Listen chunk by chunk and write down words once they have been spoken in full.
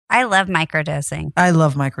I love microdosing. I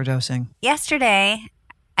love microdosing. Yesterday,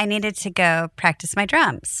 I needed to go practice my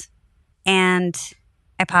drums. And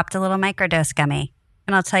I popped a little microdose gummy.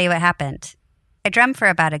 And I'll tell you what happened. I drummed for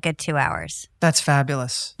about a good 2 hours. That's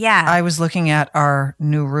fabulous. Yeah. I was looking at our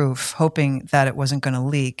new roof, hoping that it wasn't going to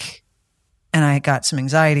leak. And I got some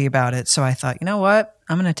anxiety about it. So I thought, you know what?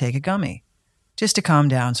 I'm going to take a gummy just to calm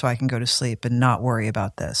down so I can go to sleep and not worry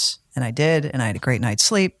about this. And I did. And I had a great night's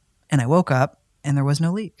sleep. And I woke up and there was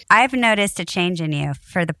no leak. I've noticed a change in you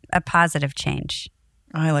for a positive change.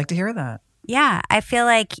 I like to hear that. Yeah. I feel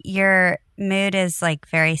like your mood is like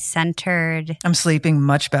very centered. I'm sleeping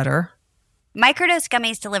much better. Microdose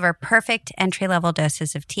gummies deliver perfect entry-level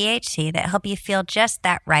doses of THC that help you feel just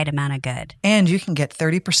that right amount of good. And you can get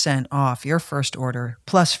 30% off your first order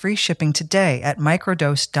plus free shipping today at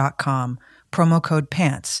microdose.com, promo code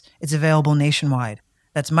PANTS. It's available nationwide.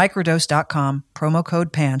 That's microdose.com, promo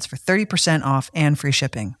code PANTS for 30% off and free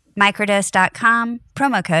shipping. Microdose.com,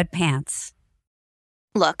 promo code PANTS.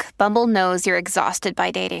 Look, Bumble knows you're exhausted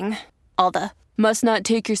by dating. All the must not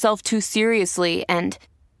take yourself too seriously and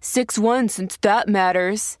 6'1" since that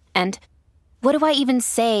matters. And what do I even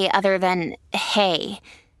say other than, hey?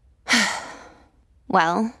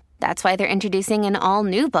 Well, that's why they're introducing an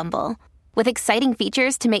all-new Bumble with exciting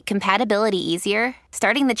features to make compatibility easier,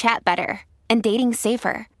 starting the chat better, and dating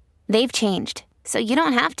safer. They've changed, so you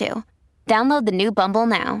don't have to. Download the new Bumble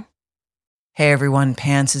now. Hey everyone,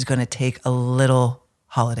 Pants is going to take a little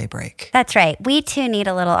holiday break. That's right. We too need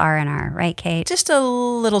a little R&R, right, Kate? Just a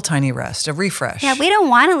little tiny rest, a refresh. Yeah, we don't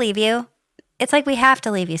want to leave you. It's like we have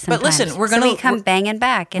to leave you sometimes. But listen, we come banging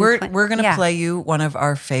back. We're going to play you one of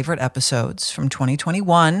our favorite episodes from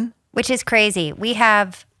 2021. Which is crazy. We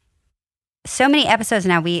have so many episodes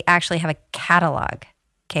now, we actually have a catalog.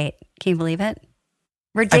 Kate, can you believe it?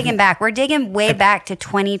 We're digging back. We're digging way back to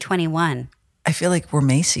 2021. I feel like we're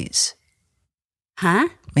Macy's. Huh?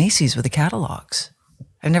 Macy's with the catalogs.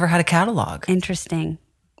 I've never had a catalog. Interesting.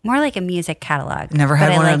 More like a music catalog. Never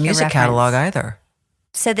had one of a music catalog either.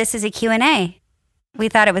 So this is a Q&A. We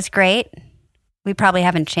thought it was great. We probably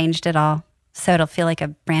haven't changed it all. So it'll feel like a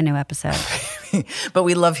brand new episode. But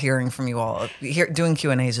we love hearing from you all. Doing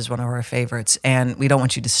Q&As is one of our favorites. And we don't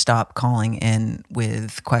want you to stop calling in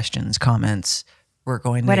with questions, comments. We're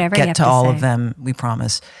going to get to all of them, we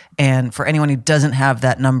promise. And for anyone who doesn't have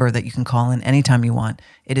that number that you can call in anytime you want,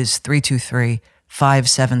 it is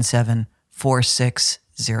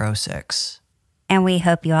 323-577-4606. And we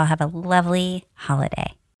hope you all have a lovely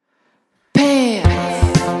holiday. Pants.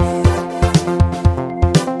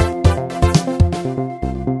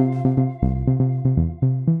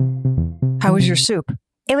 How was your soup?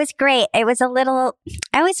 It was great. It was a little,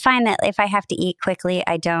 I always find that if I have to eat quickly,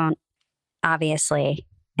 I don't obviously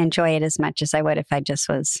enjoy it as much as I would if I just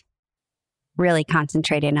was really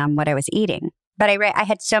concentrating on what I was eating. But I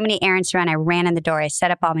had so many errands to run. I ran in the door. I set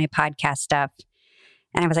up all my podcast stuff.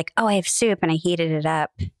 And I was like, oh, I have soup. And I heated it up.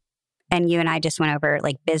 And you and I just went over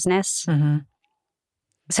like business. Mm-hmm.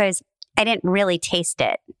 So I didn't really taste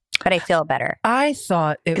it, but I feel better. I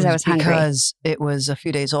thought it was because hungry. It was a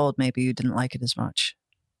few days old. Maybe you didn't like it as much.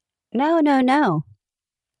 No.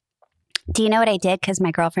 Do you know what I did? Because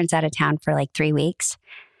my girlfriend's out of town for like 3 weeks.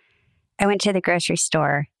 I went to the grocery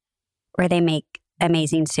store where they make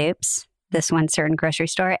amazing soups, this one certain grocery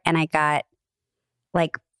store, and I got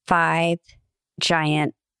like 5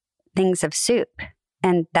 giant things of soup.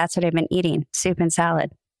 And that's what I've been eating, soup and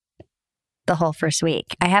salad, the whole first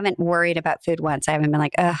week. I haven't worried about food once. I haven't been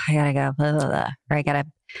like, oh, I gotta go, blah, blah, blah, or I gotta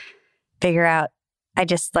figure out.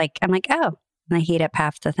 I'm like, oh, and I heat up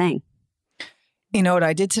half the thing. You know what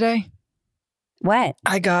I did today? What?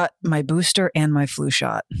 I got my booster and my flu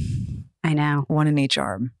shot. I know. One in each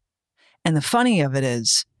arm. And the funny of it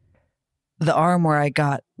is, the arm where I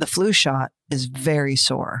got the flu shot is very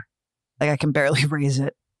sore. Like I can barely raise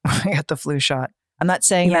it when I got the flu shot. I'm not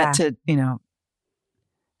saying that to,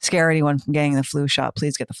 scare anyone from getting the flu shot.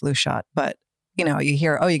 Please get the flu shot. But, you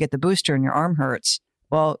hear, oh, you get the booster and your arm hurts.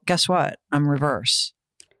 Well, guess what? I'm reverse.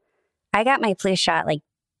 I got my flu shot like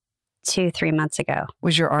 2-3 months ago.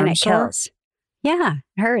 Was your arm and it sore? Kills. Yeah,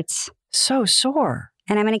 it hurts. So sore.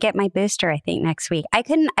 And I'm going to get my booster, I think, next week. I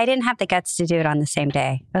didn't have the guts to do it on the same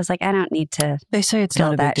day. I was like, I don't need to. They say it's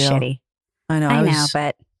not a big deal. Shitty. I know. I know,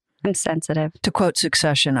 but I'm sensitive. To quote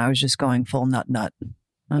Succession, I was just going full nut. I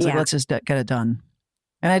was like, let's just get it done.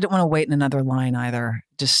 And I didn't want to wait in another line either.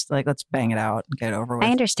 Just like, let's bang it out and get it over with.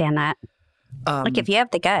 I understand that. Look, if you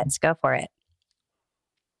have the guts, go for it.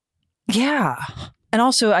 Yeah. And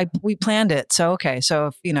also, we planned it. So, okay. So,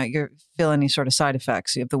 if you feel any sort of side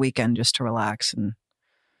effects, you have the weekend just to relax and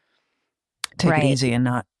take it easy and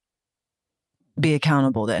not be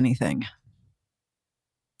accountable to anything.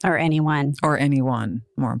 Or anyone. Or anyone,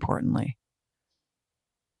 more importantly.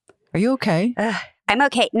 Are you okay? I'm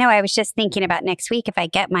okay. No, I was just thinking about next week. If I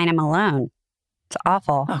get mine, I'm alone. It's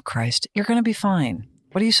awful. Oh, Christ. You're going to be fine.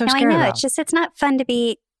 What are you so no, scared I know. about? It's not fun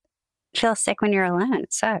to feel sick when you're alone.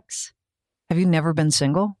 It sucks. Have you never been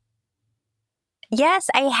single? Yes,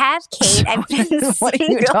 I have, Kate. I've been single. What are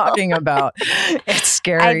you talking about? It's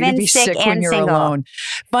scary to be sick when you're alone.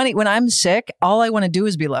 Funny, when I'm sick, all I want to do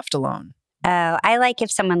is be left alone. Oh, I like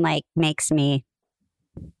if someone makes me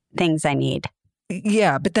things I need.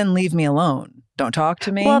 Yeah, but then leave me alone. Don't talk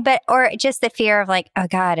to me. Well, or just the fear of oh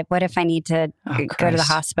God, what if I need to go to the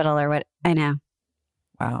hospital or what? I know.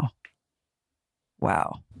 Wow.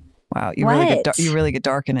 You really get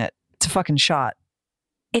dark in it. It's a fucking shot.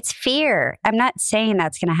 It's fear. I'm not saying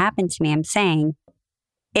that's going to happen to me. I'm saying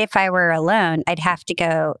if I were alone, I'd have to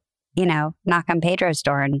go, knock on Pedro's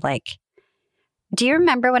door and do you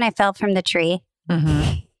remember when I fell from the tree?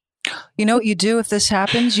 Mm-hmm. You know what you do if this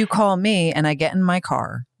happens? You call me and I get in my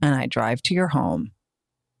car and I drive to your home.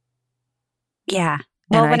 Yeah.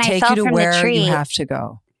 Well, and when I take I fell you to from where the tree, you have to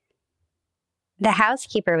go. The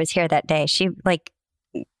housekeeper was here that day. She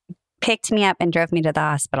picked me up and drove me to the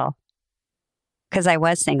hospital. Because I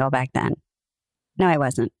was single back then. No, I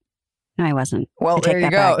wasn't. Well, there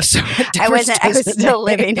you go. So I wasn't. I was still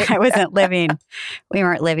living. I wasn't living. We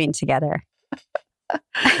weren't living together.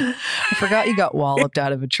 I forgot you got walloped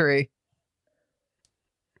out of a tree.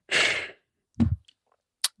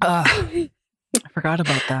 I forgot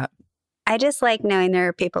about that. I just like knowing there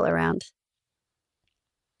are people around.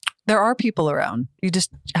 There are people around. You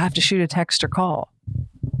just have to shoot a text or call.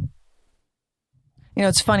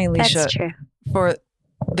 It's funny, Leisha. That's true. For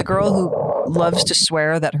the girl who loves to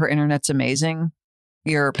swear that her internet's amazing,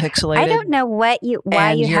 you're pixelated. I don't know why you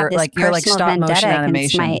have this you're personal stop motion vendetta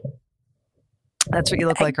animation. That's what you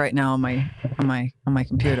look like right now on my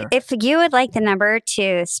computer. If you would like the number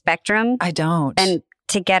to Spectrum, I don't, and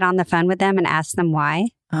to get on the phone with them and ask them why,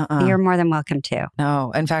 you're more than welcome to.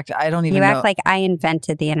 No, in fact, I don't even. You know. act like I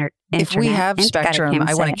invented the internet. If we have Spectrum,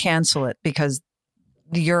 I want to cancel it because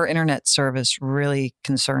your internet service really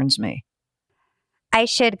concerns me. I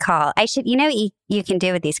should call. You can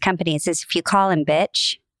do with these companies is if you call and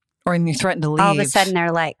bitch. Or when you threaten to leave. All of a sudden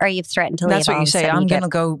they're or you've threatened to leave. That's what you say. I'm going to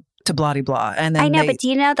go to blah, blah. And then I know, but do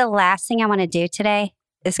you know the last thing I want to do today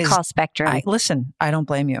is call Spectrum? Listen, I don't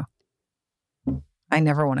blame you. I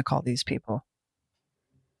never want to call these people.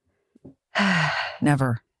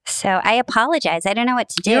 Never. So I apologize. I don't know what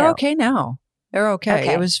to do. You're okay now. You're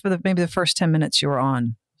okay. It was for maybe the first 10 minutes you were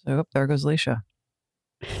on. So there goes Leisha.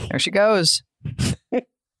 There she goes.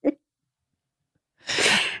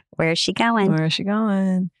 Where's she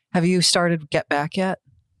going? Have you started Get Back yet?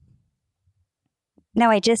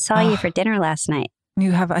 No, I just saw you for dinner last night.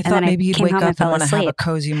 You have. I thought maybe you'd wake up and want to have a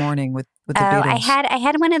cozy morning with the Beatles. I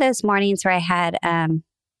had one of those mornings where I had,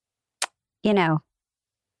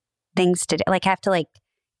 things to do. I have to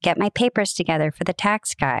get my papers together for the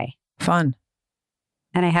tax guy. Fun.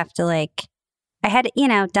 And I have to I had,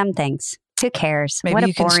 dumb things. Who cares? Maybe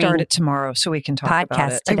you can start it tomorrow so we can talk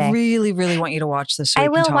about it. Today. I really, really want you to watch this so we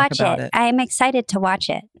can talk about it. I'm excited to watch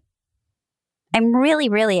it. I'm really,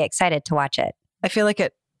 really excited to watch it. I feel like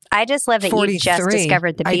I just love that you just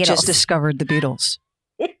discovered the Beatles. I just discovered the Beatles.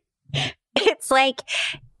 It's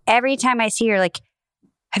every time I see you, you're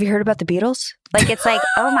have you heard about the Beatles? It's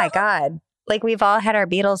oh my God. We've all had our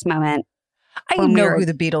Beatles moment. I know who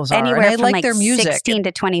the Beatles are. Anywhere and I from like their music. 16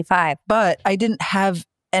 to 25. But I didn't have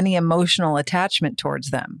any emotional attachment towards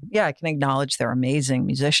them. Yeah, I can acknowledge they're amazing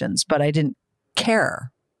musicians, but I didn't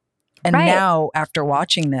care. And now, after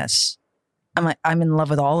watching this, I'm in love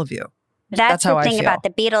with all of you. That's how the thing I feel. about the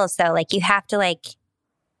Beatles, though. You have to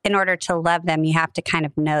in order to love them, you have to kind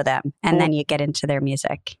of know them, and then you get into their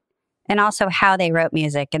music, and also how they wrote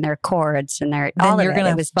music and their chords and their all of it. You're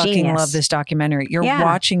going to fucking genius. love this documentary. You're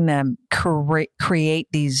watching them create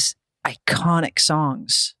these iconic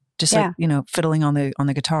songs, just fiddling on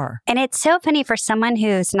the guitar. And it's so funny for someone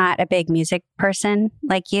who's not a big music person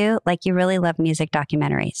like you really love music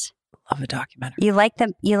documentaries. Love a documentary. You like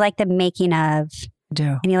the making of. I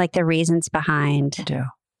do. And you like the reasons behind. I do.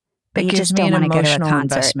 But you just don't want to go to a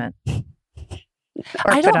concert. Investment.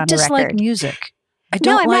 I don't dislike music.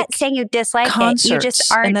 I'm not saying you dislike concerts, it. You just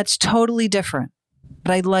aren't. And that's totally different.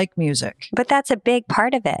 But I like music. But that's a big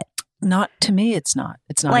part of it. Not to me, it's not.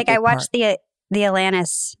 It's not. I watched the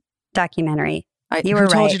Alanis documentary. You were who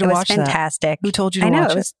told right. You to it was watch fantastic. That? Who told you to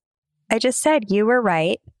watch it? I just said you were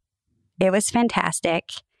right. It was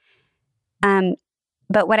fantastic.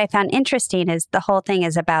 But what I found interesting is the whole thing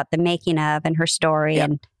is about the making of and her story. Yep.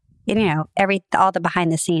 And all the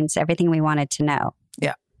behind the scenes, everything we wanted to know.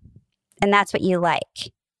 Yeah. And that's what you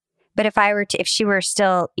like. But if she were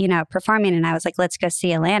still, performing and I was like, let's go see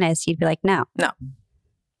Alanis, you'd be like, no. No.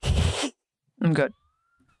 I'm good.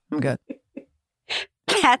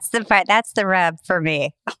 That's the part. That's the rub for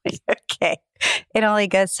me. Okay. It only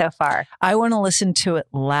goes so far. I want to listen to it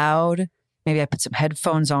loud. Maybe I put some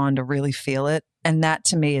headphones on to really feel it. And that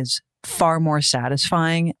to me is far more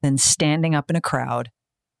satisfying than standing up in a crowd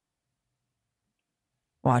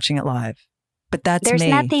watching it live. But there's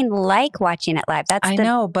nothing like watching it live. That's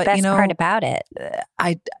the best part about it.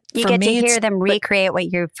 You get to hear them recreate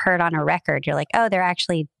what you've heard on a record. You're like, oh, they're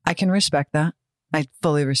actually. I can respect that. I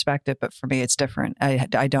fully respect it, but for me, it's different.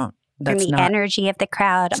 I don't. That's and the energy of the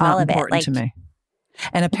crowd, all of it, important to me.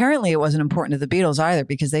 And apparently, it wasn't important to the Beatles either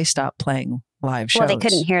because they stopped playing live shows. Well, they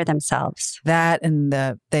couldn't hear themselves. That and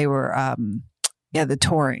they were, the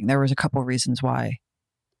touring. There was a couple reasons why.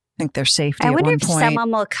 I think their safety. I wonder if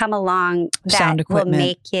someone will come along that will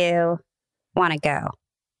make you want to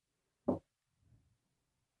go.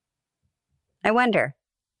 I wonder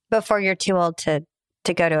before you're too old to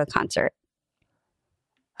go to a concert.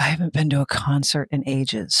 I haven't been to a concert in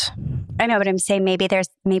ages. I know, but I'm saying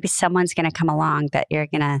maybe someone's going to come along that you're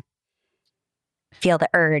going to feel the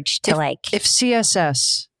urge to If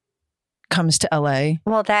CSS comes to LA,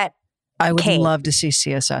 I would love to see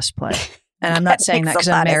CSS play. And I'm not saying that because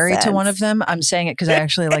I'm married to one of them. I'm saying it because I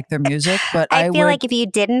actually like their music. But I feel like if you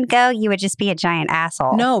didn't go, you would just be a giant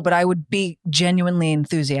asshole. No, but I would be genuinely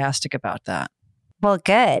enthusiastic about that. Well,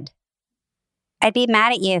 good. I'd be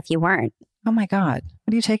mad at you if you weren't. Oh my God.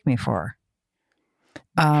 What do you take me for?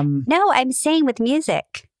 No, I'm saying with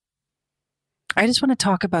music. I just want to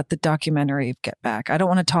talk about the documentary of Get Back. I don't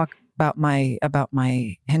want to talk about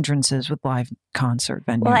my hindrances with live concert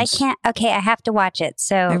venues. Well, I can't. Okay, I have to watch it.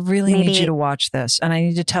 So I really need you to watch this, and I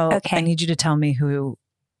need to tell. Okay. I need you to tell me who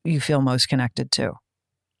you feel most connected to.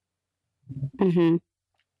 Mm-hmm.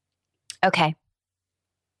 Okay.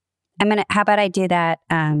 How about I do that?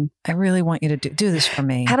 I really want you to do this for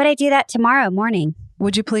me. How about I do that tomorrow morning?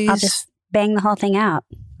 Would you please? I'll just bang the whole thing out.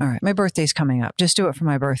 All right. My birthday's coming up. Just do it for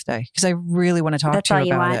my birthday because I really want to talk to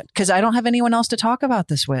you about it because I don't have anyone else to talk about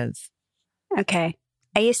this with. Okay.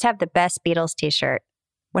 I used to have the best Beatles t-shirt.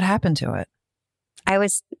 What happened to it? I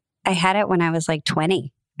had it when I was like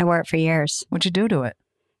 20. I wore it for years. What'd you do to it?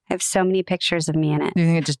 I have so many pictures of me in it. Do you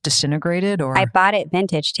think it just disintegrated or? I bought it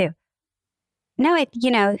vintage too. No, you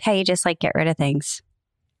know how you just get rid of things.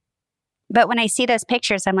 But when I see those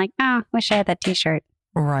pictures, I'm like, oh, wish I had that t-shirt.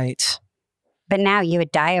 Right. But now you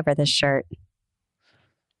would die over this shirt.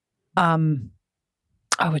 Oh,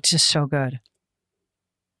 it's just so good.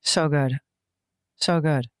 So good. So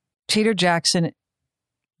good. Peter Jackson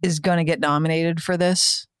is going to get nominated for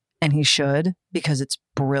this, and he should, because it's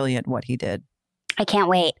brilliant what he did. I can't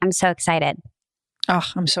wait. I'm so excited. Oh,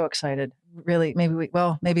 I'm so excited. Really,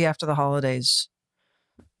 maybe after the holidays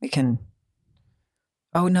we can.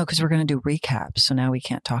 Oh, no, because we're going to do recaps. So now we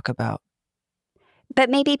can't talk about. But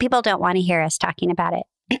maybe people don't want to hear us talking about it.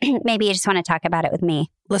 Maybe you just want to talk about it with me.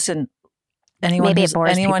 Listen, anyone who's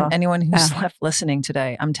left listening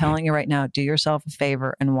today, I'm telling you right now, do yourself a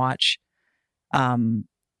favor and watch the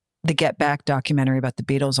Get Back documentary about the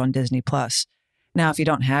Beatles on Disney Plus. Now, if you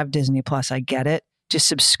don't have Disney Plus, I get it. Just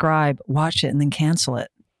subscribe, watch it, and then cancel it.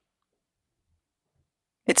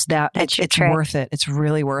 It's worth it. It's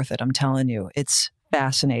really worth it. I'm telling you, it's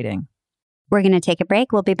fascinating. We're going to take a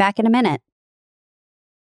break. We'll be back in a minute.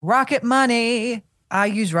 Rocket Money. I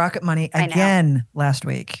used Rocket Money again last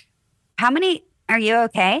week. How many? Are you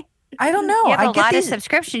okay? I don't know. You have a lot of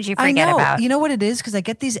subscriptions you forget about. You know what it is? Because I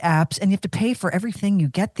get these apps and you have to pay for everything you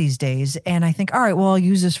get these days. And I think, all right, well, I'll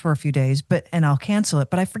use this for a few days, and I'll cancel it.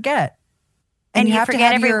 But I forget. And you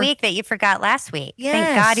forget every week that you forgot last week. Yes.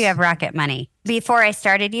 Thank God you have Rocket Money. Before I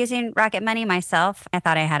started using Rocket Money myself, I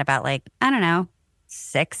thought I had about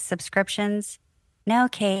 6 subscriptions. No,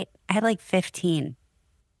 Kate, I had 15.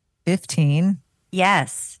 15?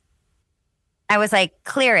 Yes. I was like,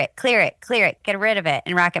 clear it, get rid of it.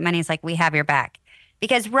 And Rocket Money is like, we have your back.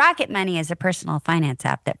 Because Rocket Money is a personal finance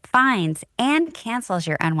app that finds and cancels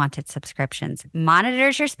your unwanted subscriptions,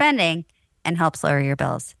 monitors your spending, and helps lower your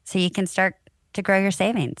bills so you can start to grow your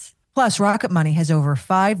savings. Plus, Rocket Money has over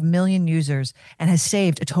 5 million users and has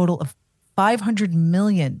saved a total of $500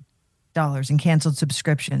 million in canceled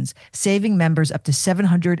subscriptions, saving members up to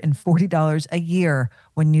 $740 a year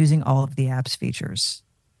when using all of the app's features.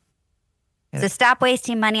 So stop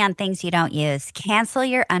wasting money on things you don't use. Cancel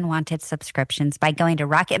your unwanted subscriptions by going to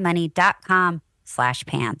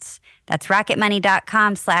rocketmoney.com/pants. That's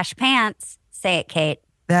rocketmoney.com/pants. Say it, Kate.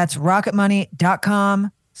 That's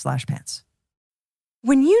rocketmoney.com/pants. Kroger.com/pants.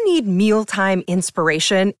 When you need mealtime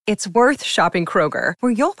inspiration, it's worth shopping Kroger,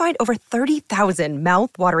 where you'll find over 30,000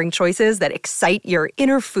 mouth-watering choices that excite your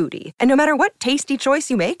inner foodie. And no matter what tasty choice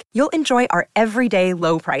you make, you'll enjoy our everyday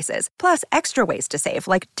low prices, plus extra ways to save,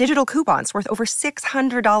 like digital coupons worth over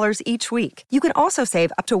 $600 each week. You can also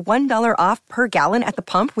save up to $1 off per gallon at the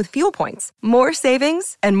pump with fuel points. More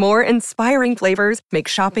savings and more inspiring flavors make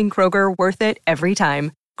shopping Kroger worth it every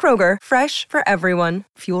time. Kroger, fresh for everyone.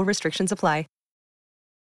 Fuel restrictions apply.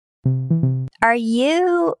 Are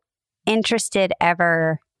you interested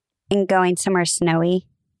ever in going somewhere snowy?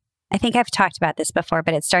 I think I've talked about this before,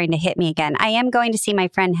 but it's starting to hit me again. I am going to see my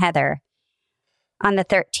friend Heather on the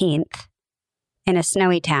 13th in a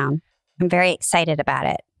snowy town. I'm very excited about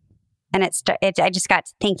it. And I just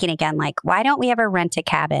got thinking again, like, why don't we ever rent a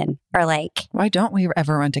cabin? Or like, why don't we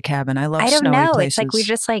ever rent a cabin? I love I don't snowy know. places. It's like we're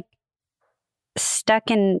just like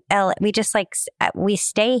stuck in we just like, we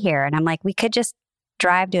stay here. And I'm like, we could just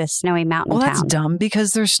drive to a snowy mountain town. Well, that's dumb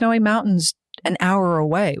because there's snowy mountains an hour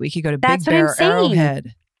away. We could go to That's Big what I'm Bear, saying.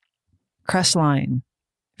 Arrowhead, Crestline.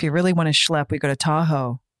 If you really want to schlep, we go to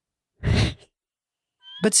Tahoe.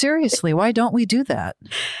 But seriously, why don't we do that?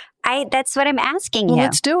 That's what I'm asking Well, you.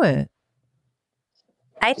 let's do it.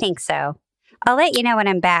 I think so. I'll let you know when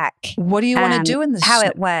I'm back. What do you want to do in this? How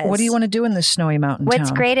it was. What do you want to do in this snowy mountain What's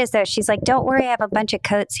town? great is though, she's like, don't worry, I have a bunch of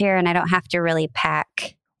coats here and I don't have to really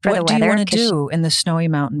pack for the What do weather. you want to do in the snowy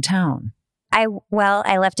mountain town? I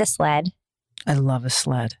left a sled. I love a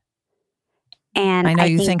sled. And I know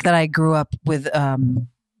you think that I grew up with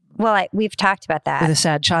we've talked about that. with a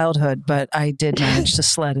sad childhood, but I did manage to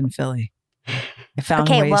sled in Philly. I found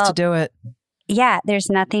ways to do it. Yeah, there's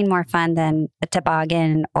nothing more fun than a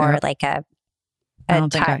toboggan or like the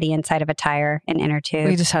inside of a tire, an inner tube.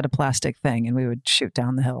 We just had a plastic thing and we would shoot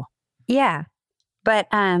down the hill. Yeah. But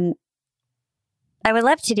I would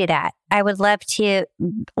love to do that. I would love to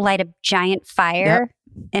light a giant fire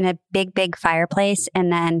in a big, big fireplace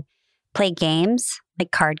and then play games,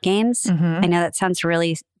 like card games. Mm-hmm. I know that sounds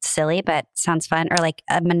really silly, but sounds fun. Or like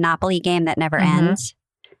a Monopoly game that never ends.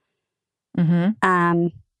 Mm-hmm.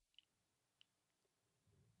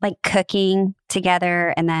 Like cooking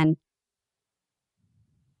together and then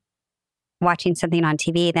watching something on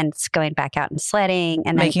TV, then it's going back out and sledding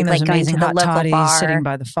and then making like those going amazing to the hot local toddies, bar sitting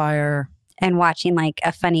by the fire. and watching like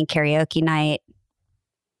a funny karaoke night.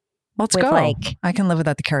 Let's with go. like I can live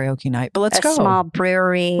without the karaoke night, but let's a go. small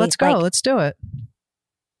brewery. Let's go. Like, Let's do it.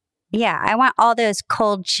 yeah, I want all those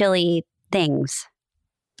cold, chilly things.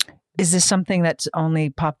 Is this something that's only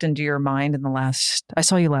popped into your mind in the last, I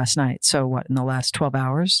saw you last night. So what, in the last 12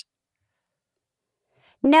 hours?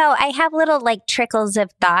 No, I have little like trickles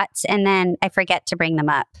of thoughts and then I forget to bring them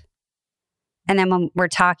up. And then when we're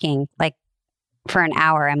talking like for an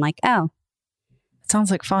hour, I'm like, oh. It sounds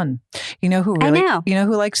like fun. You know who really, I know. You know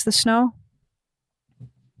who likes the snow?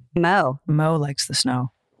 Mo likes the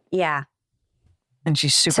snow. Yeah. And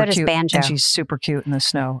she's super So does cute. Banjo. And she's super cute in the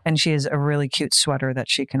snow. And she has a really cute sweater that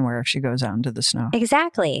she can wear if she goes out into the snow.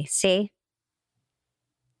 Exactly. See?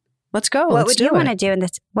 Let's go. What Let's would do you it. want to do in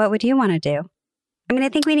this? What would you want to do? I mean, I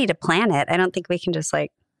think we need to plan it. I don't think we can just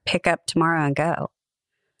like pick up tomorrow and go.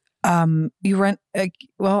 You rent.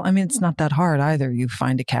 Well, I mean, it's not that hard either. You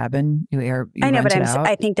find a cabin. You I know, rent but it out.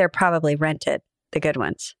 I think they're probably rented, the good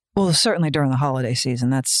ones. Well, certainly during the holiday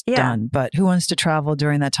season, that's done. But who wants to travel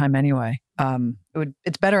during that time anyway?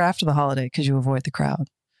 It's better after the holiday because you avoid the crowd.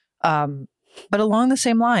 But along the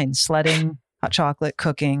same lines, sledding, hot chocolate,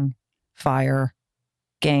 cooking, fire,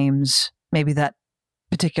 games. Maybe that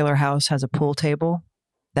particular house has a pool table.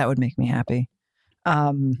 That would make me happy.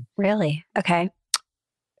 Really? Okay.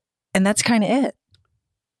 And that's kind of it.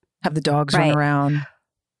 Have the dogs run around.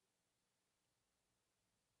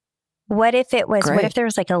 What if it was, Great. what if there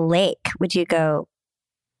was like a lake? Would you go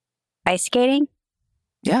ice skating?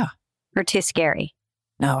 Yeah. Or too scary?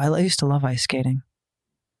 No, I used to love ice skating.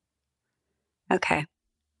 Okay.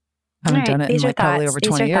 I haven't All done right, it in these are like probably thoughts. over These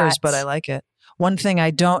 20 are years, but thoughts. I like it. One thing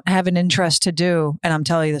I don't have an interest to do, and I'm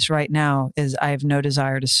telling you this right now, is I have no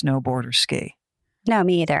desire to snowboard or ski. No,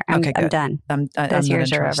 me either. I'm Okay, good. done. I'm Those not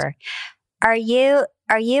years are interested. over.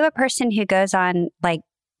 Are you a person who goes on like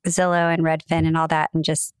Zillow and Redfin and all that and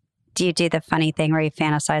just, do you do the funny thing where you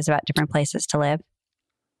fantasize about different places to live?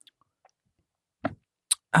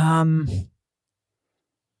 You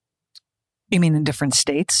mean in different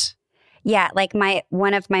states? Yeah, like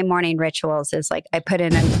one of my morning rituals is like I put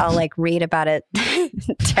in and I'll like read about a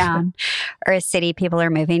town or a city people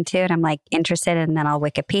are moving to, and I'm like interested, and then I'll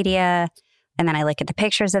Wikipedia, and then I look at the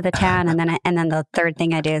pictures of the town, and then the third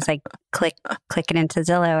thing I do is I click it into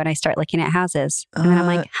Zillow, and I start looking at houses, and then I'm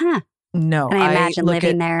like, huh, No. And I imagine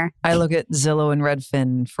living there. I look at Zillow and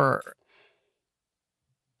Redfin for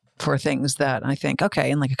things that I think,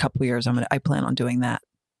 okay, in like a couple of years, I plan on doing that.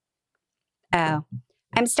 Oh,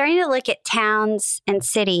 I'm starting to look at towns and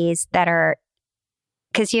cities that are,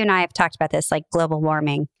 because you and I have talked about this, like global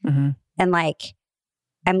warming. Mm-hmm. And like,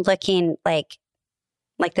 I'm looking like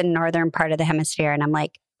the northern part of the hemisphere. And I'm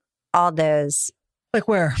like, all those. Like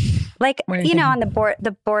where? Like, where you know, on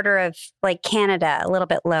the border of like Canada, a little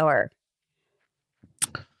bit lower.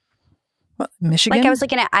 What, Michigan? Like I was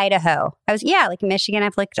looking at Idaho. Like Michigan.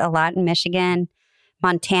 I've looked a lot in Michigan,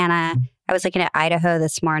 Montana. I was looking at Idaho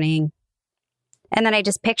this morning. And then I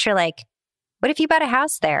just picture like, what if you bought a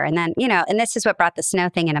house there? And then, you know, and this is what brought the snow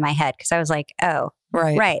thing into my head. Cause I was like, oh,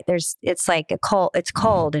 right. It's like it's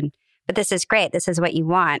cold. But this is great. This is what you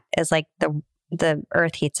want as like the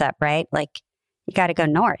earth heats up, right? Like you got to go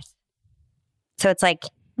north. So it's like,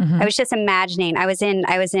 I was just imagining, I was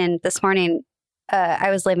in this morning,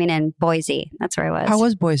 I was living in Boise. That's where I was. How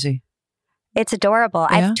was Boise? It's adorable.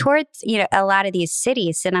 Yeah. I've toured, you know, a lot of these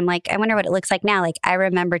cities and I'm like, I wonder what it looks like now. Like I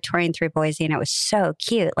remember touring through Boise and it was so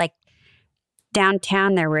cute. Like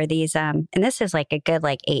downtown there were these, and this is like a good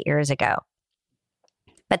like 8 years ago.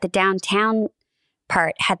 But the downtown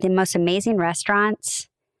part had the most amazing restaurants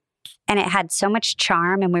and it had so much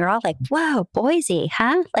charm and we were all like, whoa, Boise,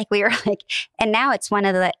 huh? Like we were like, and now it's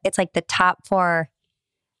it's like the top 4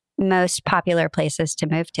 most popular places to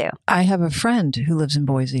move to. I have a friend who lives in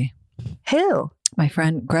Boise. Who? My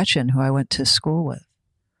friend Gretchen, who I went to school with.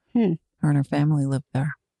 Her and her family lived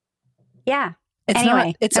there. Yeah. It's anyway,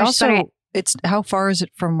 not, it's also, it's, how far is it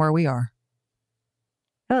from where we are?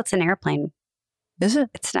 Oh, it's an airplane. Is it?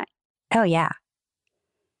 It's not. Oh, yeah.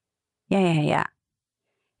 Yeah.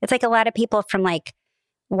 It's like a lot of people from like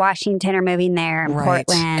Washington are moving there and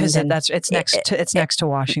Portland. Because it's next to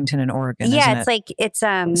Washington and Oregon. Yeah, isn't it's it? like it's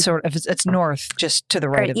sort of it's north, just to the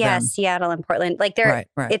right of them. Seattle and Portland. Like they're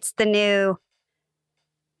it's the new.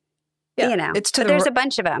 Yeah, you know, it's to there's a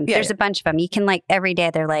bunch of them. Yeah, there's a bunch of them. You can like every day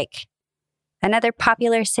they're like another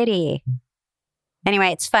popular city.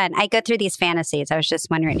 Anyway, it's fun. I go through these fantasies. I was just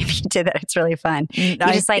wondering if you did that. It's really fun.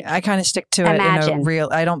 I kind of stick to imagine. It in a real.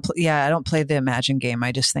 I don't play the imagine game.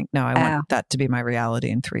 I just think no. I want that to be my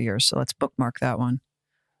reality in 3 years. So let's bookmark that one.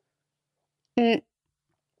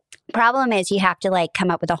 Problem is, you have to like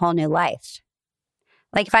come up with a whole new life.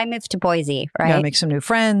 Like if I move to Boise, right? You got to make some new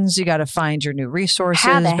friends. You got to find your new resources.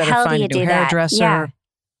 How the better hell find do you a new do hairdresser. that?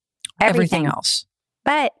 Yeah. Everything else.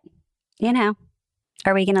 But you know,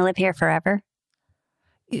 are we going to live here forever?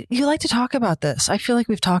 You like to talk about this. I feel like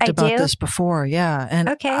we've talked about this before. Yeah. And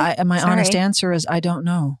my honest answer is I don't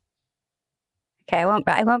know. Okay.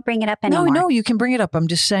 I won't bring it up anymore. No, you can bring it up. I'm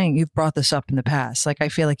just saying you've brought this up in the past. Like I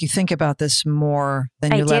feel like you think about this more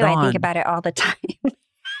than you let on. I think about it all the time.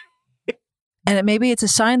 And maybe it's a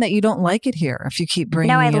sign that you don't like it here if you keep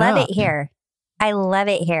bringing it up. No, I love it here. I love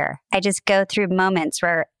it here. I just go through moments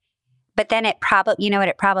where, but then it probably, you know what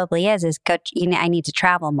it probably is go, I need to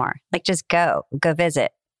travel more. Like just go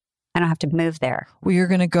visit. I don't have to move there. Well, you're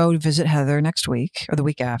going to go visit Heather next week or the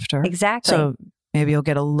week after. Exactly. So maybe you'll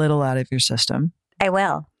get a little out of your system. I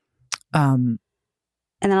will. And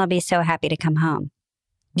then I'll be so happy to come home.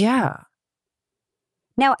 Yeah.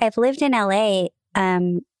 No, I've lived in LA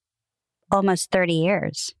almost 30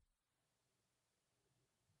 years.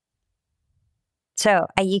 So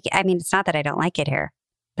I mean, it's not that I don't like it here.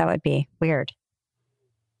 That would be weird.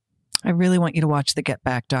 I really want you to watch the Get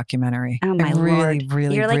Back documentary. Oh my Lord.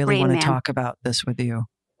 You're like really Rain want Man. to talk about this with you.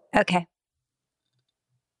 Okay.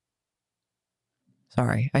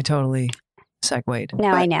 Sorry, I totally segued. No,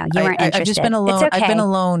 I know. You weren't interested. I've just been alone. It's okay. I've been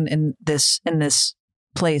alone in this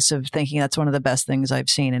place of thinking that's one of the best things I've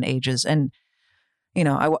seen in ages. And, you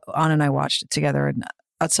know, Anna and I watched it together. And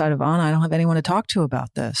outside of Anna, I don't have anyone to talk to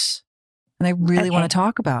about this. And I really want to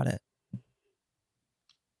talk about it.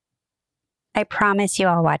 I promise you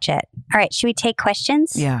I'll watch it. All right. Should we take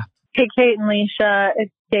questions? Yeah. Hey, Kate and Leisha.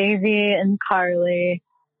 It's Davey and Carly.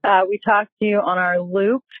 We talked to you on our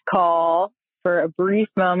looped call for a brief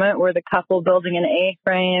moment. We're the couple building an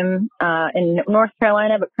A-frame in North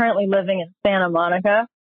Carolina, but currently living in Santa Monica.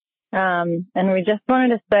 And we just wanted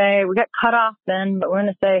to say, we got cut off then, but we're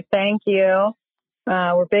going to say thank you.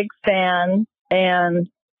 We're big fans. And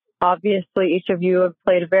obviously, each of you have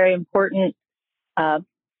played a very important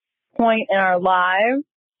point in our lives,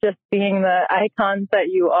 just being the icons that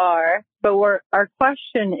you are. But our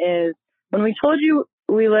question is, when we told you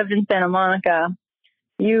we lived in Santa Monica,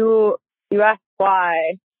 you asked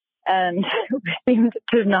why, and we seemed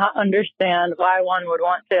to not understand why one would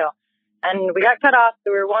want to. And we got cut off,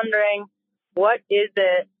 so we were wondering, what is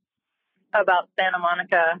it about Santa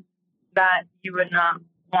Monica that you would not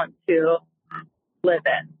want to live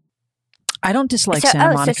in? I don't dislike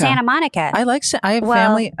Santa Monica. So Santa Monica. I like. I have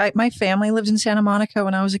family. My family lived in Santa Monica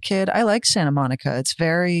when I was a kid. I like Santa Monica. It's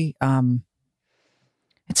very.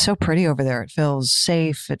 It's so pretty over there. It feels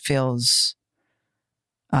safe. It feels,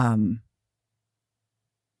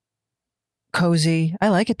 cozy. I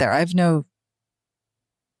like it there. I have no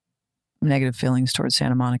negative feelings towards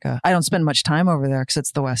Santa Monica. I don't spend much time over there because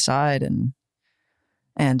it's the West Side, and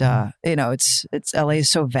you know, it's LA is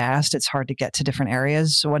so vast. It's hard to get to different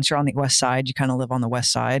areas. So once you're on the West Side, you kind of live on the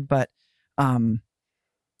West Side. But when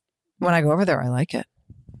I go over there, I like it.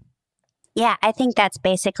 Yeah, I think that's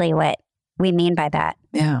basically what we mean by that.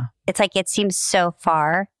 Yeah, it's like it seems so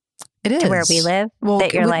far. It is to where we live. Well,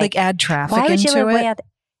 that you're like add traffic why would into you live it. Way out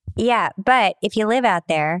yeah, but if you live out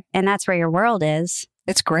there and that's where your world is,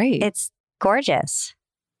 it's great. It's gorgeous.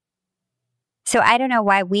 So I don't know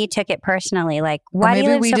why we took it personally. Like, why do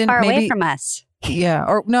you live so far away from us? Yeah.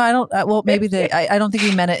 Or no, I don't. Well, maybe I don't think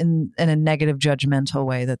we meant it in a negative, judgmental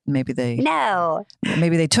way. That maybe they. No.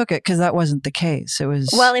 Maybe they took it because that wasn't the case. It was.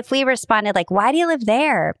 Well, if we responded like, "Why do you live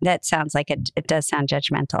there?" That sounds like it does sound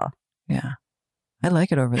judgmental. Yeah, I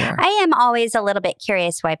like it over there. I am always a little bit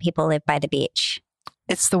curious why people live by the beach.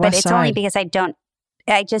 It's the West Side. But it's only because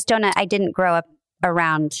I didn't grow up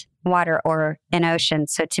around water or an ocean.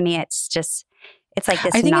 So to me, it's like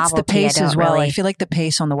this. I think novelty. it's the pace as well. Really... I feel like the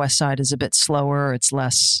pace on the West Side is a bit slower. It's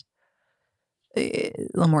less, a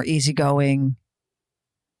little more easygoing.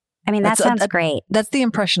 I mean, that sounds great. That's the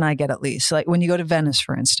impression I get, at least. Like when you go to Venice,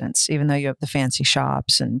 for instance, even though you have the fancy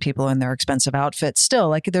shops and people in their expensive outfits, still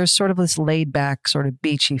like there's sort of this laid back, sort of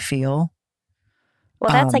beachy feel.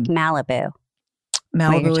 Well, that's like Malibu.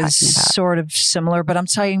 Malibu is sort of similar, but I'm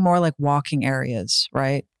talking more like walking areas,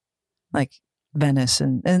 right? Like Venice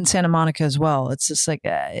and Santa Monica as well. It's just like,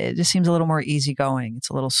 it just seems a little more easygoing. It's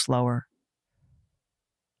a little slower.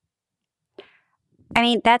 I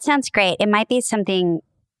mean, that sounds great. It might be something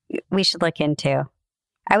we should look into.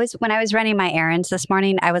 When I was running my errands this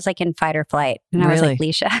morning, I was like in fight or flight. And I was like,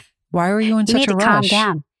 Leisha, why were you in such a rush? You need to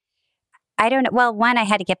calm down. I don't know. Well, one, I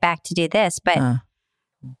had to get back to do this, but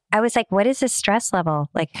I was like, what is this stress level?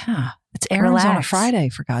 Like, it's errands on a Friday,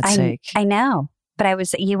 for God's sake. I know.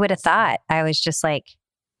 But you would have thought I was just like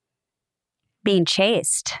being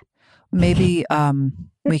chased. Maybe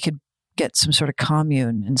we could get some sort of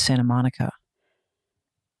commune in Santa Monica.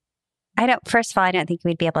 First of all, I don't think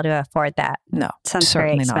we'd be able to afford that. No, it sounds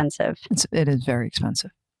very expensive. It is very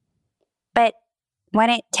expensive. But why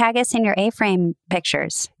don't tag us in your A-frame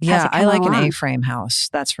pictures? Yeah, I like an A-frame house.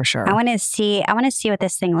 That's for sure. I want to see what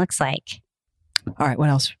this thing looks like. All right, what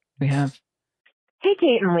else do we have? Hey,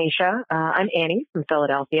 Kate and Leisha. I'm Annie from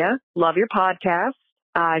Philadelphia. Love your podcast.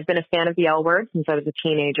 I've been a fan of the L Word since I was a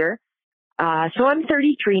teenager. So I'm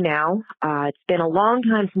 33 now. It's been a long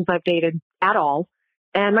time since I've dated at all.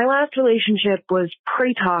 And my last relationship was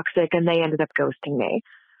pretty toxic and they ended up ghosting me.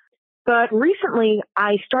 But recently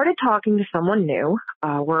I started talking to someone new.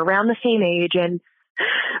 We're around the same age and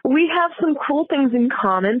we have some cool things in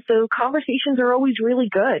common. So conversations are always really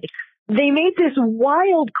good. They made this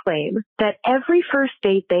wild claim that every first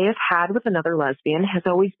date they have had with another lesbian has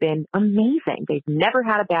always been amazing. They've never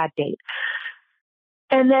had a bad date.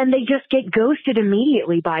 And then they just get ghosted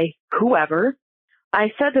immediately by whoever.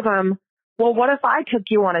 I said to them, well, what if I took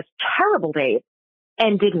you on a terrible date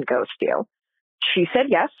and didn't ghost you? She said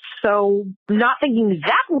yes. So not thinking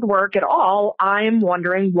that would work at all, I'm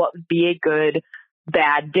wondering what would be a good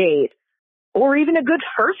bad date or even a good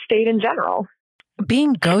first date in general.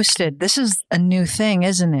 Being ghosted, this is a new thing,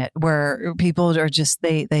 isn't it? Where people are just,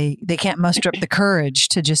 they can't muster up the courage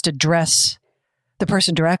to just address the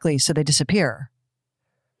person directly, so they disappear.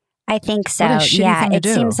 I think so. What a shitty thing to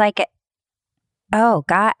do. Seems like, oh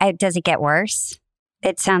God, does it get worse?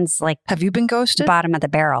 It sounds like. Have you been ghosted? Bottom of the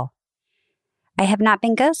barrel. I have not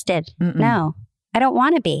been ghosted. Mm-mm. No, I don't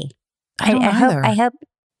want to be. I don't either. I hope.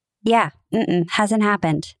 Yeah, hasn't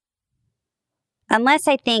happened. Unless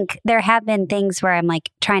I think there have been things where I'm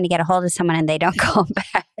like trying to get a hold of someone and they don't call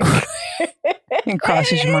back. It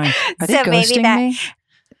crosses your mind. Are they ghosting me?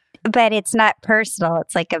 But it's not personal.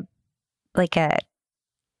 It's like a,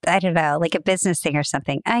 I don't know, like a business thing or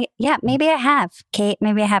something. Maybe I have, Kate.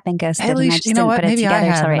 Maybe I have been ghosted. At least, you know what? Maybe I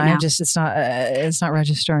have. Right now. It's not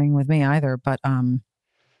registering with me either. But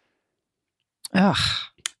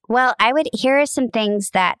Well, here are some things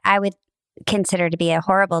that I would consider to be a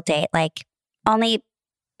horrible date. Like, I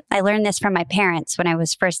learned this from my parents when I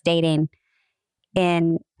was first dating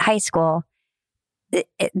in high school.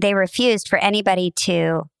 They refused for anybody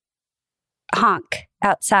to honk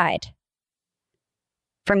outside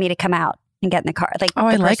for me to come out. and get in the car. Like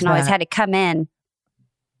I the like person always that. had to come in.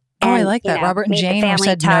 I like that. Robert and meet the Jane family,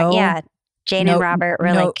 said talk. no. Yeah, Jane and Robert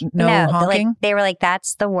were no honking. They were like,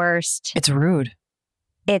 that's the worst. It's rude.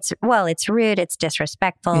 It's rude. It's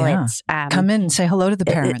disrespectful. Yeah. It's come in and say hello to the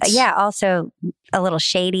parents. Yeah. Also a little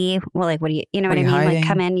shady. Well, like, what do you know what I mean? Hiding? Like,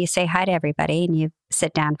 come in, you say hi to everybody, and you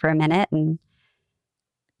sit down for a minute, and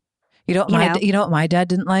you know what my dad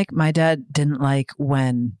didn't like? My dad didn't like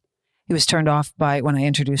when he was turned off by when I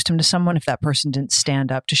introduced him to someone. If that person didn't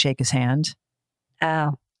stand up to shake his hand.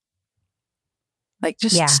 Oh. Like,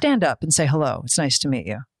 just stand up and say hello. It's nice to meet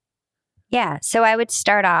you. Yeah. So I would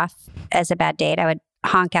start off as a bad date. I would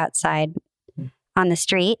honk outside on the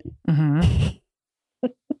street. Mm-hmm.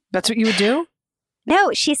 That's what you would do?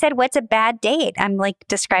 No, she said, what's a bad date? I'm like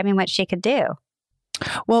describing what she could do.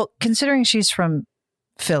 Well, considering she's from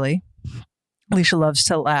Philly, Alicia loves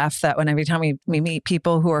to laugh that when every time we meet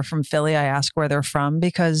people who are from Philly, I ask where they're from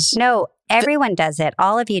because... No, everyone does it.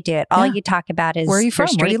 All of you do it. All you talk about is where are you from?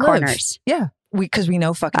 street Where do you corners. Live? Yeah. Because we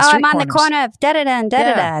know fucking street I'm on corners. the corner of da-da-da and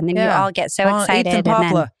da-da-da. And then you all get so excited.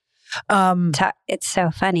 And then, it's so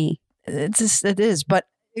funny. It is. But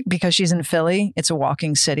because she's in Philly, it's a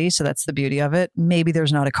walking city. So that's the beauty of it. Maybe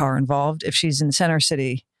there's not a car involved. If she's in Center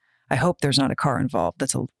City, I hope there's not a car involved.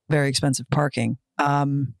 That's a very expensive parking.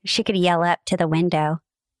 She could yell up to the window.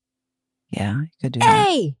 Yeah, you could do that.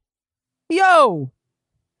 Hey! Yo!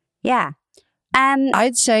 Yeah.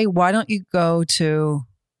 I'd say, why don't you go to...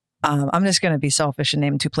 I'm just going to be selfish and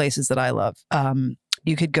name two places that I love.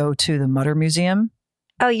 You could go to the Mutter Museum.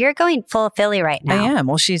 Oh, you're going full Philly right now. I am.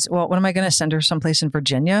 Well, what am I going to send her someplace in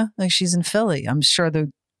Virginia? Like, she's in Philly. I'm sure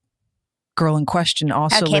the girl in question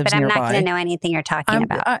also lives nearby. Okay, but I'm not going to know anything you're talking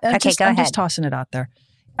about. Go ahead. I'm just tossing it out there.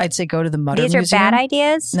 I'd say go to the Mutter Museum. These are bad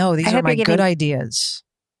ideas? No, these are my good ideas.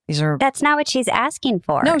 That's not what she's asking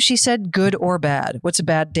for. No, she said good or bad. What's a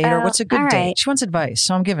bad date or what's a good date? She wants advice,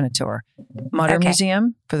 so I'm giving it to her. Mutter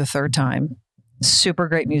Museum for the third time. Super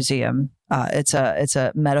great museum. It's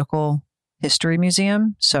a medical history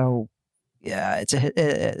museum. So yeah,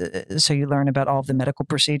 so you learn about all of the medical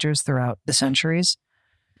procedures throughout the centuries.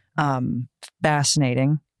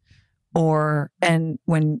 Fascinating. Or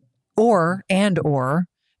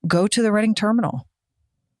go to the Reading Terminal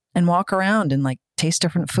and walk around and like taste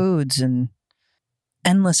different foods and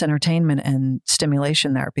endless entertainment and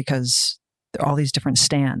stimulation there because there are all these different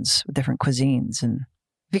stands with different cuisines. And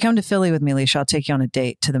if you come to Philly with me, Alicia, I'll take you on a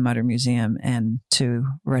date to the Mutter Museum and to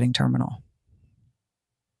Reading Terminal.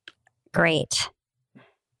 Great.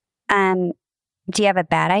 Do you have a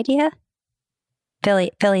bad idea?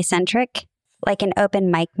 Philly centric? Like an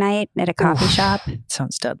open mic night at a coffee shop?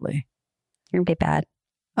 Sounds deadly. It'd be bad.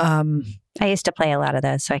 I used to play a lot of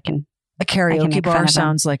those, so I can. A karaoke bar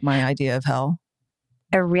sounds like my idea of hell.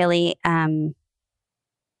 A really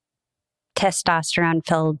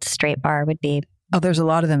testosterone-filled straight bar would be. Oh, there's a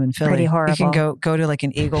lot of them in Philly. Pretty horrible. You can go to like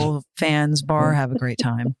an Eagle fans bar, have a great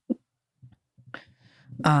time.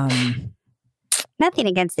 Nothing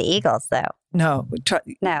against the Eagles, though. No, but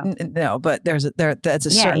that's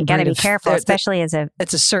a certain. You got to be careful, especially as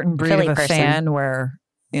it's a certain breed Philly of a person. fan where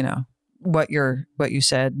what you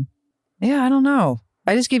said. Yeah, I don't know.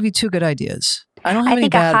 I just gave you two good ideas. I don't have any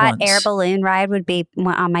bad ones. I think a hot air balloon ride would be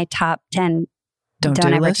on my top 10. Don't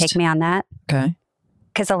ever list? take me on that. Okay.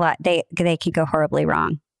 Because a lot they could go horribly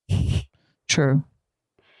wrong. True.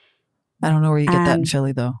 I don't know where you get that in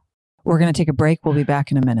Philly, though. We're going to take a break. We'll be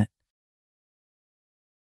back in a minute.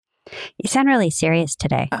 You sound really serious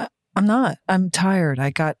today. I'm not. I'm tired. I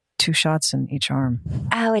got 2 shots in each arm.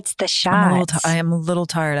 Oh, it's the shots. I am a little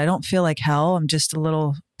tired. I don't feel like hell. I'm just a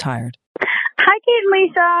little tired. Hi, Kate and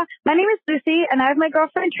Lisa. My name is Lucy, and I have my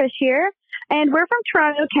girlfriend Trish here, and we're from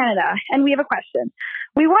Toronto, Canada, and we have a question.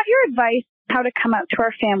 We want your advice how to come out to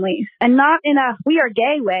our families, and not in a we are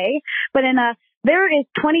gay way, but in a there is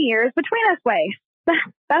 20 years between us way.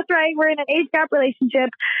 That's right. We're in an age gap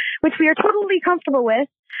relationship, which we are totally comfortable with,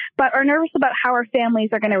 but are nervous about how our families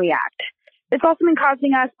are going to react. It's also been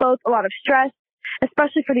causing us both a lot of stress,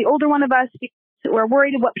 especially for the older one of us. We're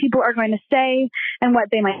worried what people are going to say and what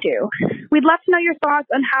they might do. We'd love to know your thoughts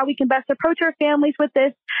on how we can best approach our families with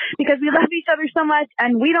this because we love each other so much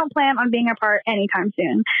and we don't plan on being apart anytime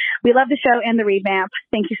soon. We love the show and the revamp.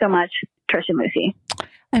 Thank you so much, Trish and Lucy.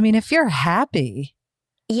 I mean, if you're happy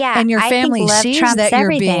and your family sees Trump's that you're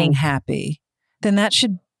everything. being happy, then that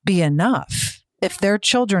should be enough. If their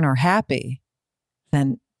children are happy,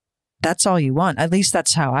 then that's all you want. At least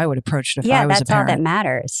that's how I would approach it if I was a parent. Yeah, that's all that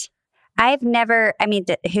matters. I've never,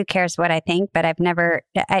 who cares what I think, but I've never,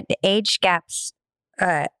 age gaps,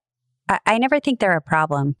 I never think they're a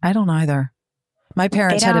problem. I don't either. My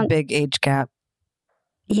parents had a big age gap.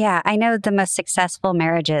 Yeah, I know the most successful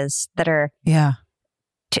marriages that are,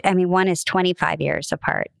 one is 25 years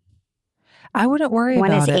apart. I wouldn't worry about it.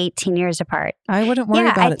 One is 18 years apart. I wouldn't worry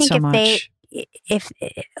about it so much. If,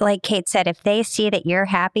 like Kate said, if they see that you're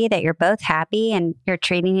happy, that you're both happy and you're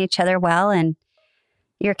treating each other well and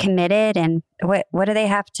you're committed, and what do they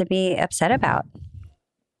have to be upset about?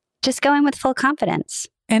 Just go in with full confidence.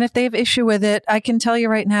 And if they have issue with it, I can tell you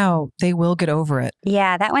right now, they will get over it.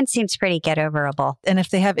 Yeah, that one seems pretty get overable. And if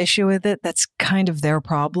they have issue with it, that's kind of their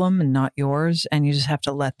problem and not yours. And you just have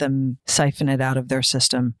to let them siphon it out of their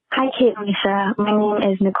system. Hi, Kate and Lisa. My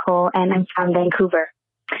name is Nicole, and I'm from Vancouver.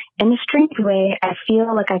 In a strange way, I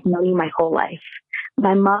feel like I've known you my whole life.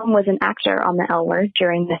 My mom was an actor on The L Word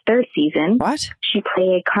during the 3rd season. What? She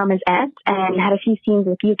played Carmen's aunt and had a few scenes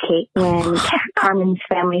with you, Kate, when Carmen's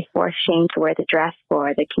family forced Shane to wear the dress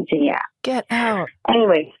for the quinceañera. Get out.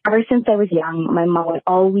 Anyway, ever since I was young, my mom would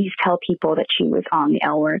always tell people that she was on The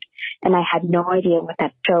L Word, and I had no idea what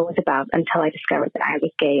that show was about until I discovered that I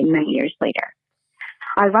was gay many years later.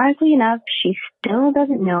 Ironically enough, she still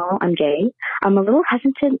doesn't know I'm gay. I'm a little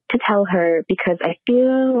hesitant to tell her because I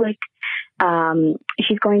feel like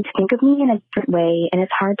she's going to think of me in a different way, and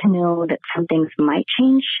it's hard to know that some things might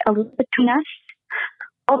change a little between us.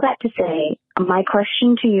 All that to say, my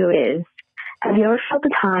question to you is, have you ever felt a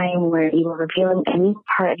time where you were revealing any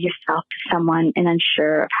part of yourself to someone and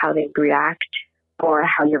unsure of how they'd react or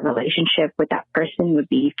how your relationship with that person would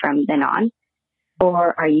be from then on?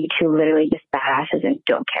 Or are you two literally just badasses and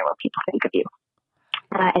don't care what people think of you?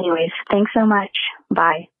 Anyways, thanks so much.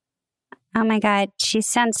 Bye. Oh my God, she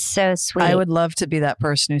sounds so sweet. I would love to be that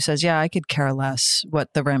person who says, yeah, I could care less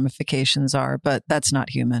what the ramifications are, but that's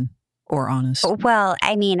not human or honest. Well,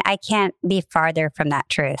 I mean, I can't be farther from that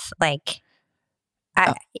truth. Like,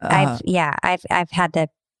 I've had the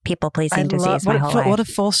people pleasing disease my whole life. What a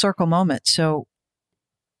full circle moment. So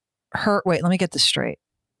wait, let me get this straight.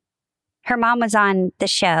 Her mom was on the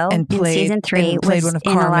show in season 3, and played one of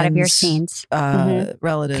Carmen's, in a lot of your scenes.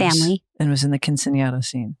 Relatives, family, and was in the quinceañera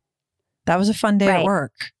scene. That was a fun day at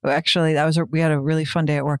work. Actually, we had a really fun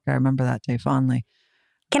day at work. I remember that day fondly.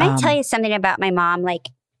 Can I tell you something about my mom? Like,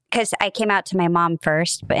 because I came out to my mom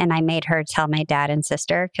first, and I made her tell my dad and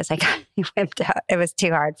sister because I got whipped out. It was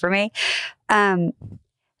too hard for me.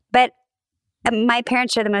 But my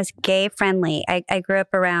parents are the most gay friendly. I grew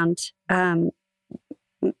up around.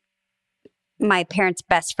 My parents'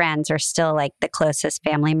 best friends are still like the closest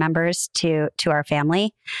family members to our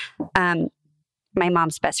family. My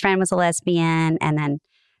mom's best friend was a lesbian, and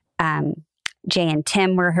then Jay and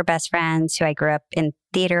Tim were her best friends, who I grew up in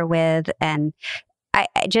theater with. And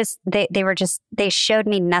they showed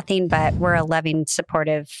me nothing but we're a loving,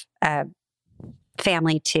 supportive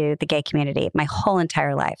family to the gay community my whole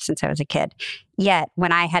entire life since I was a kid. Yet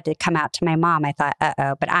when I had to come out to my mom, I thought,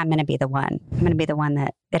 but I'm going to be the one. I'm going to be the one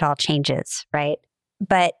that it all changes, right?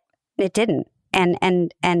 But it didn't.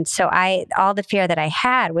 And so all the fear that I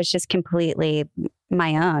had was just completely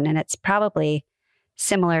my own. And it's probably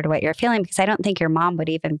similar to what you're feeling, because I don't think your mom would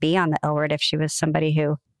even be on the L Word if she was somebody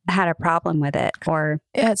who had a problem with it. Or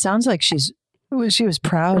yeah, it sounds like she was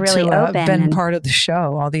proud really to have been part of the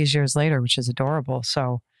show all these years later, which is adorable.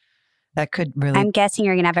 So that could really. I'm guessing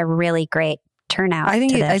you're going to have a really great turnout. I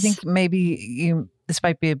think maybe this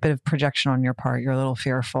might be a bit of projection on your part. You're a little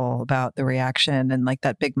fearful about the reaction and like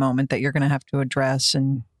that big moment that you're going to have to address,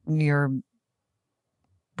 and you're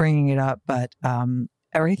bringing it up. But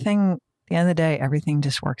everything, at the end of the day, everything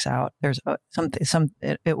just works out. There's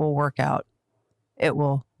it will work out. It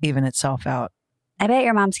will even itself out. I bet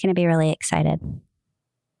your mom's going to be really excited.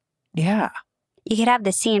 Yeah. You could have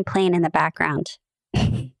the scene playing in the background.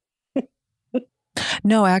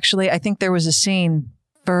 No, actually, I think there was a scene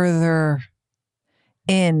further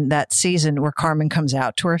in that season where Carmen comes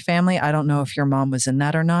out to her family. I don't know if your mom was in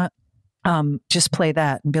that or not. Just play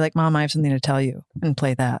that and be like, Mom, I have something to tell you, and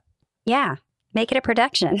play that. Yeah. Make it a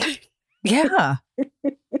production. Yeah.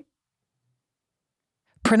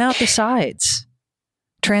 Print out the sides.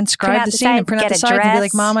 Transcribe the scene and print out the sides and be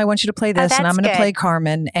like, Mom, I want you to play this, and I'm going to play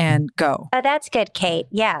Carmen, and go. Oh, that's good, Kate.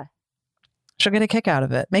 Yeah. She'll get a kick out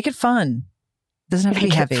of it. Make it fun. Doesn't have to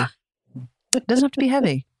be heavy. It doesn't have to be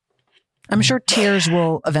heavy. I'm sure tears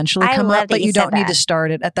will eventually come up, but you don't need to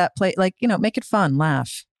start it at that place. Like, make it fun,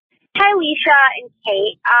 laugh. Hi, Alicia and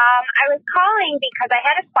Kate. I was calling because I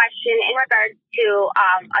had a question in regards to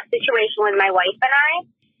a situation with my wife and I.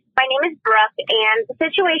 My name is Brooke, and the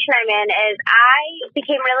situation I'm in is I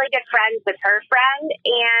became really good friends with her friend,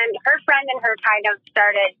 and her friend and her kind of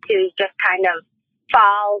started to just kind of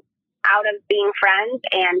fall out of being friends,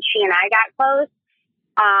 and she and I got close.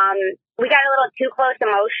 we got a little too close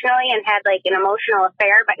emotionally and had like an emotional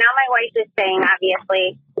affair. But now my wife is saying,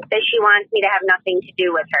 obviously, that she wants me to have nothing to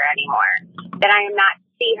do with her anymore, that I am not to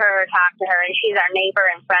see her or talk to her, and she's our neighbor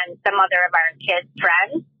and friend, the mother of our kids'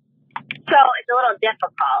 friends. So it's a little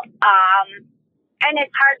difficult. And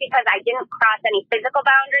it's hard because I didn't cross any physical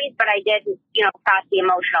boundaries, but I did, cross the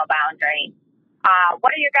emotional boundary.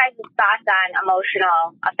 What are your guys' thoughts on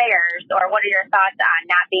emotional affairs, or what are your thoughts on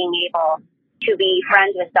not being able to be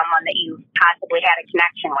friends with someone that you possibly had a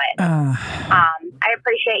connection with? I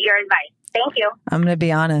appreciate your advice. Thank you. I'm going to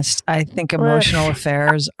be honest. I think emotional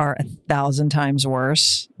affairs are 1,000 times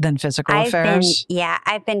worse than physical affairs.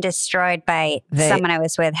 I've been destroyed by someone I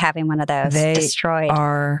was with having one of those. Destroyed. They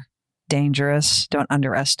are dangerous. Don't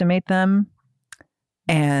underestimate them.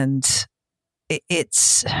 And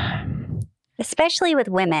it's... Especially with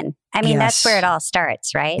women. I mean, that's where it all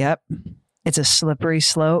starts, right? Yep. It's a slippery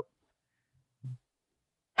slope.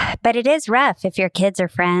 But it is rough if your kids are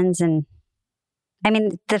friends. And I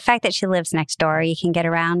mean, the fact that she lives next door, you can get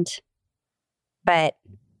around. But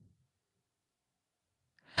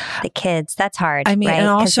the kids, that's hard. I mean, right? and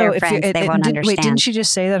also, if friends, they won't understand. Wait, didn't she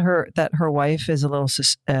just say that her wife is a little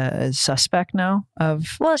suspect now?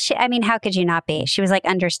 Well, how could you not be? She was like,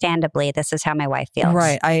 understandably, this is how my wife feels.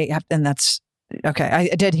 Right. And that's okay. I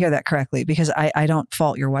did hear that correctly, because I don't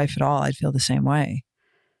fault your wife at all. I'd feel the same way.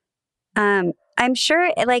 I'm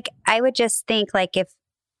sure, like, I would just think, like,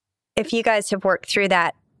 if you guys have worked through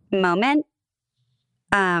that moment,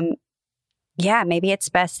 maybe it's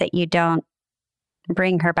best that you don't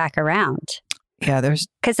bring her back around. Yeah,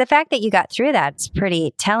 because the fact that you got through that's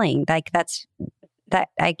pretty telling. Like, that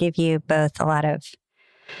I give you both a lot of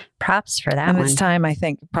props for that. And one. it's time, I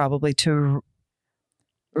think, probably to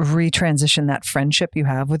retransition that friendship you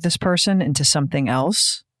have with this person into something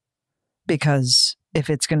else, because if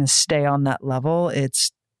it's going to stay on that level,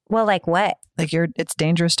 it's... Well, like what? Like it's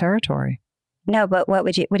dangerous territory. No, but what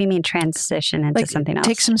do you mean transition into something else?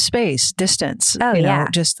 Take some space, distance. Oh, yeah.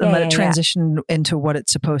 Just let it transition into what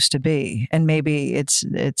it's supposed to be. And maybe it's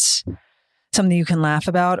something you can laugh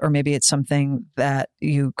about, or maybe it's something that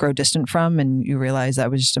you grow distant from and you realize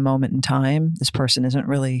that was just a moment in time. This person isn't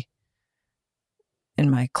really in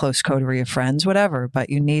my close coterie of friends, whatever, but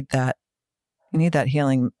you need that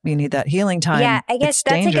healing. You need that healing time. Yeah, I guess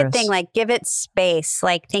that's dangerous. a good thing. Like, give it space.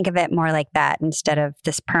 Like, think of it more like that instead of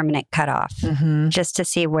this permanent cutoff, just to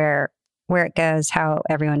see where it goes, how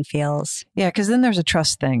everyone feels. Yeah, because then there's a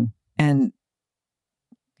trust thing, and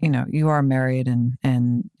you are married,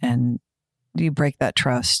 and you break that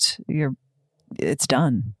trust, it's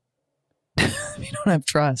done. You don't have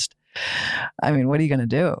trust. I mean, what are you going to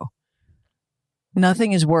do?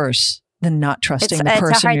 Nothing is worse than not trusting the person you're with.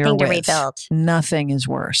 It's a hard thing to rebuild. Nothing is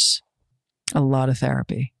worse. A lot of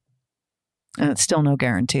therapy. And it's still no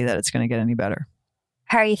guarantee that it's going to get any better.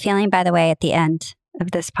 How are you feeling, by the way, at the end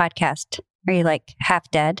of this podcast? Are you like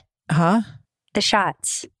half dead? Huh? The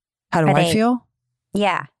shots. How do I feel?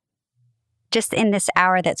 Yeah. Just in this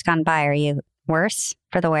hour that's gone by, are you worse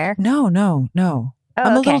for the wear? No. Oh,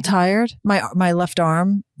 I'm a little tired. My left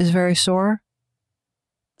arm is very sore.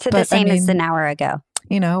 So the same as an hour ago.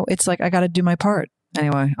 It's like I got to do my part.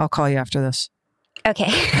 Anyway, I'll call you after this. Okay.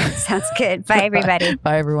 Sounds good. Bye, everybody.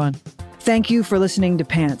 Bye, everyone. Thank you for listening to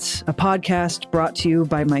Pants, a podcast brought to you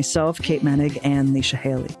by myself, Kate Menig, and Leisha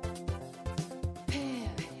Haley.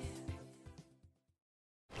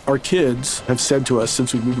 Our kids have said to us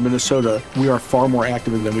since we moved to Minnesota, we are far more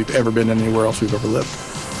active than we've ever been anywhere else we've ever lived.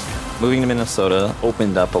 Moving to Minnesota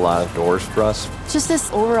opened up a lot of doors for us. Just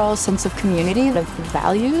this overall sense of community, of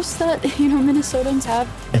values that, Minnesotans have.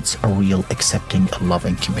 It's a real accepting,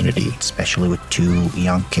 loving community, especially with 2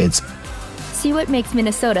 young kids. See what makes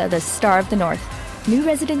Minnesota the star of the North. New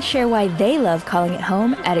residents share why they love calling it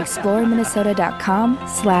home at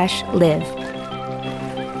exploreminnesota.com/live.